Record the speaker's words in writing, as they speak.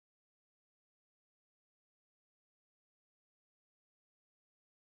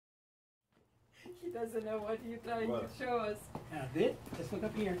He doesn't know what you're trying to show us. Now let's look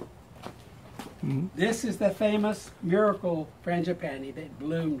up here. This is the famous miracle frangipani that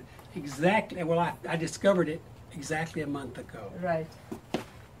bloomed exactly, well, I discovered it exactly a month ago. Right.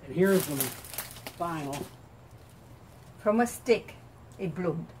 And here's the final. From a stick, it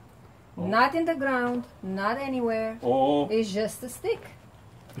bloomed. Oh. Not in the ground, not anywhere. Oh. It's just a stick.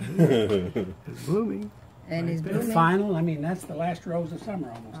 It's blooming. And it's The blooming. final, I mean, that's the last rose of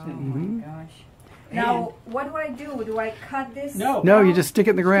summer almost. Oh isn't it? my gosh. Now, what do I do? Do I cut this? No. No, you just stick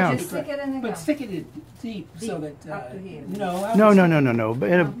it in the ground. Just stick it in the But ground. stick it in deep so Deep, that... up to here. No, No. But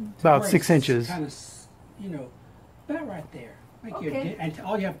about 6 inches. Kind of, you know, about right there. Make Okay. and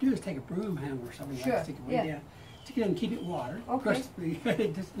all you have to do is take a broom handle or something Sure, like stick it way yeah. down. Stick it in and keep it watered. Okay. Of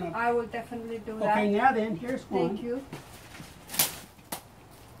course, just not... I will definitely do that. Okay, now then, here's one. Thank you.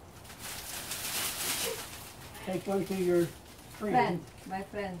 Take one to your Friend, my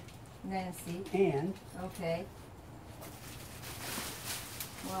friend Nancy. And Okay.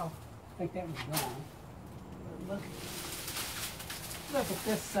 Wow. I think that was wrong. Look at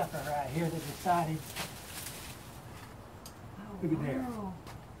this sucker right here that decided. Look at there. Wow.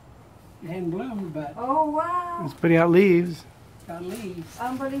 It hadn't bloomed, but Oh wow. It's putting out leaves. got leaves.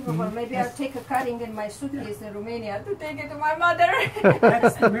 Unbelievable. Maybe I'll take a cutting in my suitcase in Romania to take it to my mother.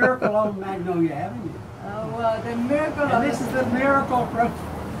 That's the miracle on magnolia, haven't you? Oh wow, the miracle And of this is the miracle from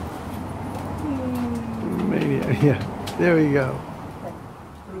Romania. Yeah. There we go.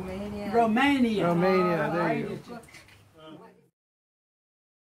 Romania. Romania. Romania, All there right, you go. it's just